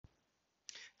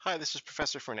Hi, this is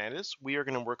Professor Fernandez. We are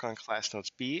going to work on Class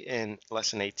Notes B in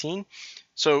Lesson 18.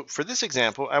 So for this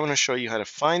example, I want to show you how to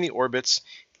find the orbits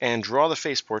and draw the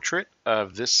phase portrait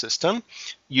of this system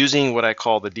using what I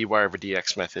call the dy over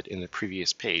dx method in the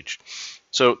previous page.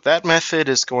 So that method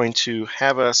is going to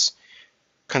have us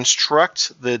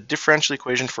construct the differential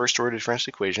equation, first order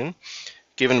differential equation,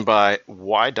 given by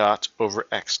y dot over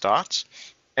x dot.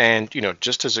 And,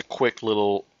 just as a quick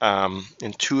little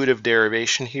intuitive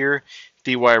derivation here,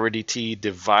 dy over dt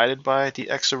divided by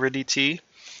dx over dt.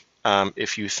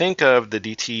 If you think of the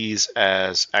dt's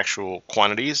as actual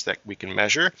quantities that we can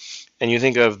measure, and you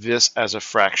think of this as a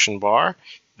fraction bar,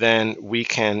 then we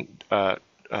can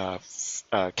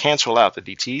cancel out the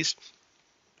dt's,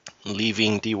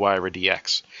 leaving dy over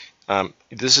dx.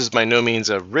 This is by no means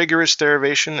a rigorous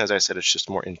derivation. As I said, it's just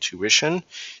more intuition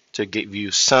to give you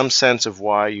some sense of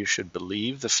why you should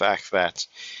believe the fact that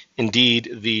indeed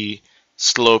the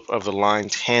slope of the line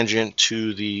tangent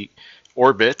to the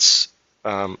orbits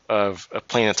of a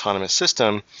plane autonomous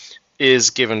system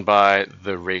is given by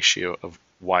the ratio of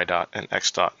y dot and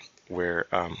x dot, where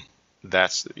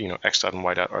that's, x dot and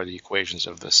y dot are the equations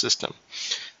of the system.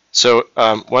 So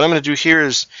what I'm going to do here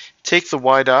is take the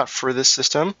y dot for this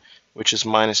system, which is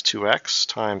minus 2x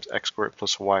times x squared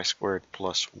plus y squared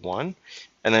plus 1,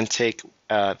 and then take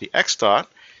the x dot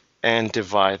and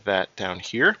divide that down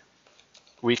here.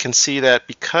 We can see that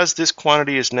because this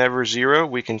quantity is never 0,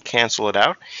 we can cancel it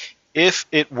out. If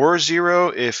it were 0,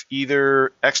 if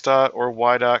either x dot or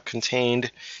y dot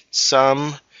contained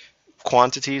some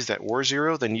quantities that were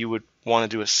 0, then you would want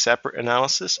to do a separate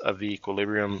analysis of the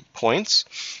equilibrium points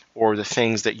or the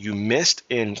things that you missed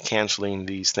in canceling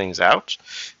these things out.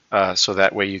 So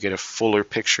that way you get a fuller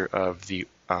picture of the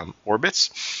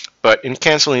orbits. But in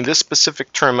canceling this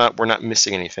specific term out, we're not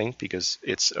missing anything because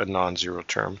it's a non-zero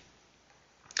term.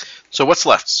 So what's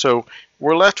left? So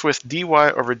we're left with dy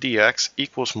over dx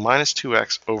equals minus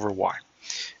 2x over y.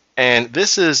 And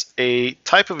this is a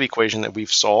type of equation that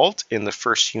we've solved in the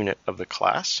first unit of the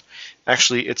class.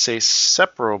 Actually, it's a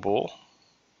separable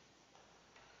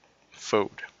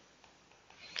FODE.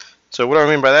 So what do I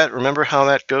mean by that? Remember how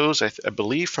that goes? I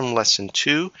believe from lesson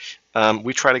 2,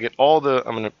 we try to get all the,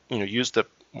 I'm going to use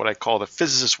what I call the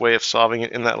physicist way of solving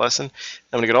it in that lesson.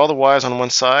 I'm going to get all the y's on one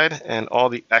side and all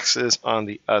the x's on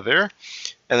the other,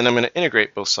 and then I'm going to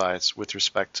integrate both sides with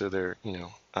respect to their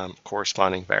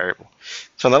corresponding variable.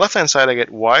 So on the left hand side I get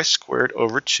y squared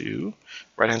over 2,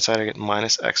 right hand side I get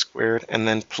minus x squared, and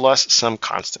then plus some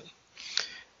constant.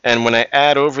 And when I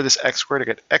add over this x squared, I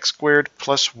get x squared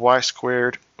plus y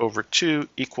squared over 2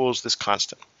 equals this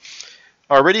constant.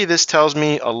 Already this tells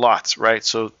me a lot, right?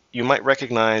 So you might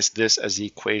recognize this as the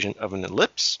equation of an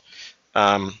ellipse.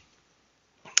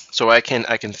 So I can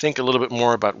think a little bit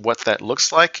more about what that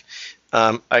looks like.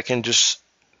 I can just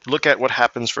look at what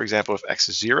happens, for example, if x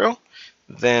is 0,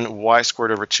 then y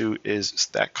squared over 2 is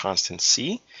that constant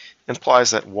c.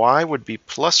 Implies that y would be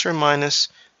plus or minus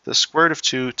the square root of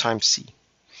 2 times c.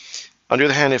 On the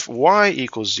other hand, if y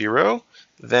equals 0,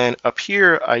 then up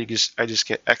here I just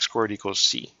get x squared equals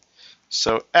c.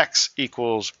 So x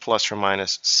equals plus or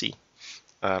minus c.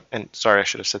 And sorry, I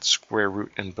should have said square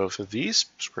root in both of these,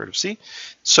 square root of c.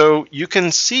 So you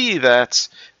can see that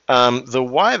the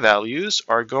y values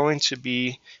are going to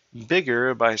be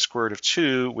bigger by square root of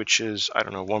 2, which is, I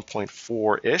don't know,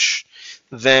 1.4-ish,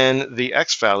 than the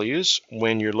x values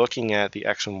when you're looking at the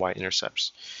x and y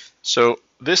intercepts. So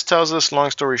this tells us,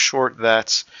 long story short,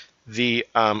 that the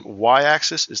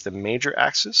y-axis is the major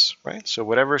axis, right? So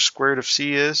whatever square root of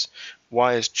c is,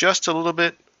 y is just a little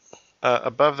bit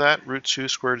above that, root 2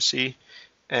 square root of c,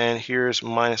 and here's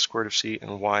minus square root of c,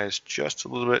 and y is just a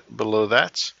little bit below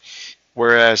that.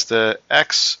 Whereas the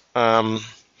x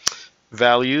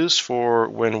values for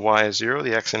when y is 0,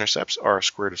 the x-intercepts are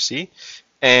square root of c.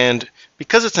 And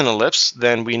because it's an ellipse,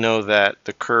 then we know that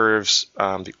the curves,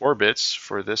 the orbits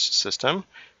for this system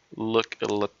look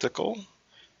elliptical,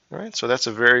 right? So that's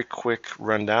a very quick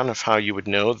rundown of how you would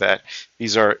know that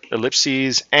these are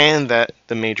ellipses and that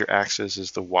the major axis is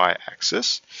the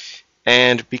y-axis.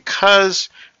 And because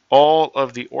all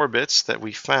of the orbits that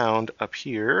we found up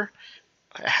here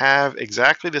have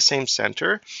exactly the same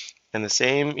center and the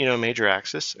same, major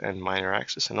axis and minor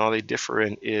axis, and all they differ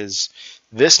in is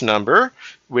this number,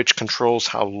 which controls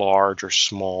how large or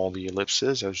small the ellipse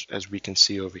is, as we can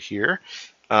see over here.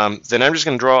 Then I'm just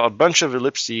going to draw a bunch of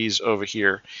ellipses over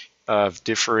here of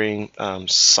differing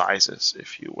sizes,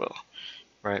 if you will,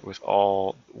 right, with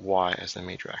all y as the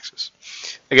major axis.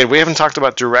 Again, we haven't talked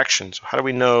about direction, so how do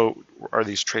we know, are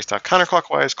these traced out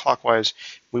counterclockwise, clockwise?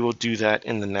 We will do that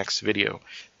in the next video.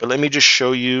 But let me just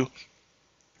show you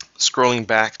Scrolling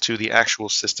back to the actual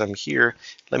system here,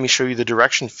 let me show you the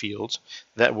direction fields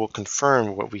that will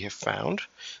confirm what we have found.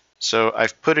 So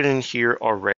I've put it in here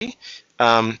already.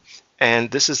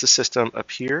 And this is the system up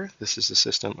here. This is the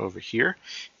system over here.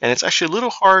 And it's actually a little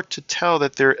hard to tell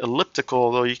that they're elliptical,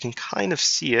 although you can kind of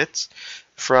see it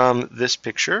from this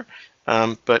picture.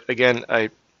 But again, I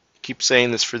keep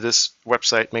saying this for this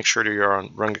website, make sure that you're on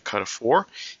Runga 4.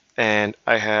 And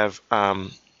I have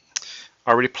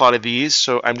already plotted these,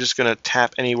 so I'm just going to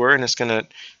tap anywhere, and it's going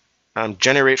to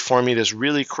generate for me this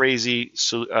really crazy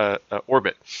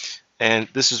orbit. And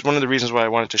this is one of the reasons why I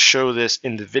wanted to show this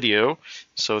in the video,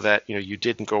 so that you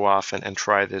didn't go off and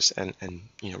try this and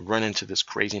run into this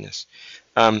craziness.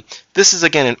 This is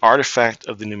again an artifact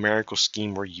of the numerical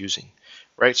scheme we're using,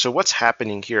 right? So what's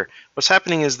happening here? What's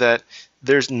happening is that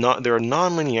there are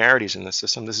nonlinearities in the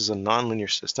system. This is a nonlinear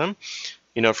system.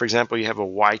 For example, you have a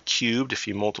y cubed if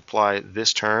you multiply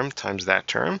this term times that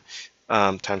term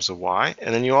times the y,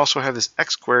 and then you also have this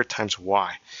x squared times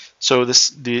y. So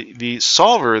the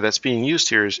solver that's being used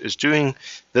here is doing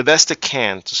the best it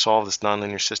can to solve this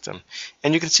nonlinear system.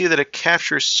 And you can see that it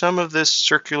captures some of this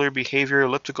circular behavior,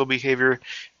 elliptical behavior,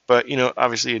 but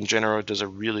obviously in general it does a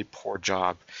really poor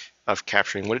job of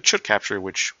capturing what it should capture,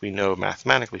 which we know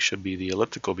mathematically should be the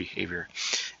elliptical behavior.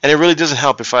 And it really doesn't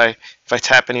help if I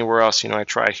tap anywhere else. I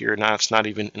try here, now it's not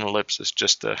even an ellipse, it's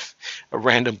just a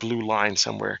random blue line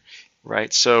somewhere,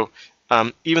 right? So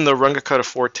even though Runga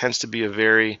 4 tends to be a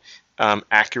very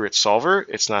accurate solver,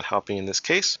 it's not helping in this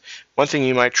case. One thing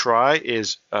you might try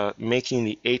is making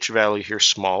the h value here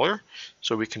smaller.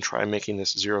 So we can try making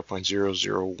this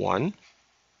 0.001.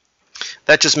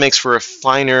 That just makes for a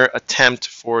finer attempt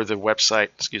for the website,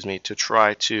 to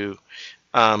try to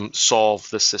solve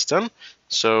the system.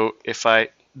 So if I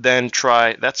then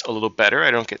try, that's a little better.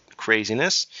 I don't get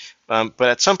craziness. But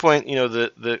at some point,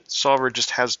 the solver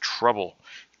just has trouble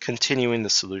continuing the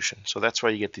solution. So that's why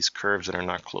you get these curves that are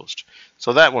not closed.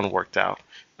 So that one worked out.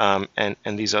 And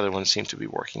these other ones seem to be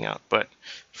working out. But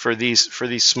for these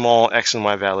small x and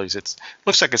y values, it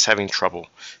looks like it's having trouble.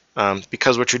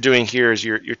 Because what you're doing here is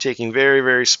you're taking very,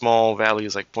 very small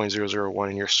values like 0.001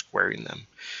 and you're squaring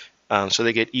them. So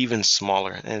they get even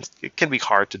smaller. And it can be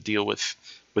hard to deal with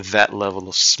that level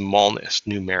of smallness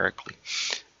numerically.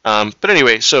 But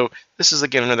anyway, so this is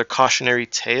again another cautionary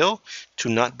tale to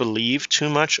not believe too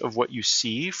much of what you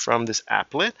see from this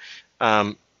applet.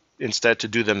 Instead, to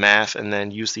do the math and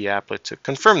then use the applet to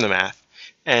confirm the math.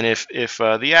 And if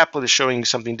the applet is showing you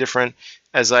something different,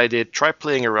 as I did, try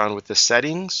playing around with the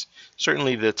settings.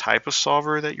 Certainly the type of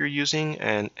solver that you're using,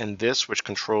 and this, which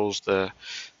controls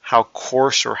how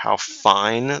coarse or how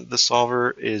fine the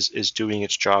solver is doing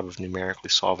its job of numerically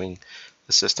solving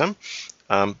the system.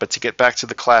 But to get back to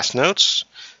the class notes,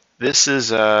 this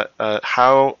is an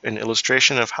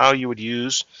illustration of how you would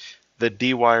use the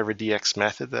dy over dx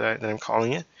method that I'm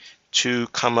calling it to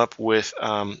come up with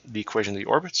the equation of the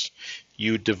orbits.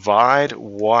 You divide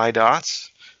y dots,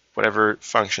 whatever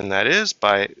function that is,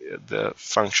 by the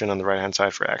function on the right hand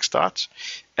side for x dots.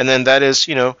 And then that is,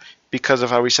 because of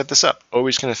how we set this up,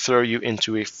 always going to throw you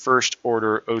into a first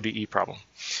order ODE problem.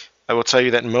 I will tell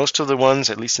you that most of the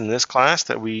ones, at least in this class,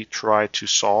 that we try to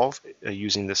solve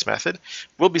using this method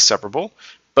will be separable,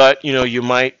 but you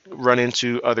might run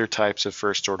into other types of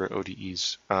first order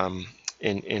ODEs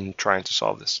in trying to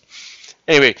solve this.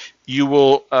 Anyway, you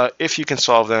will, if you can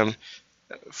solve them,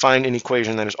 find an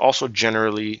equation that is also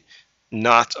generally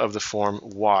not of the form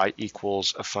y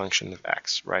equals a function of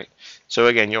x, right? So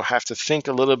again, you'll have to think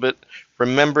a little bit,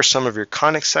 remember some of your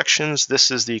conic sections.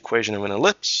 This is the equation of an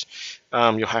ellipse.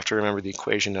 You'll have to remember the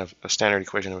equation of a standard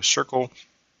equation of a circle,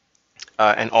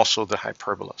 and also the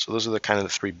hyperbola. So those are the kind of the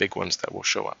three big ones that will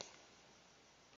show up.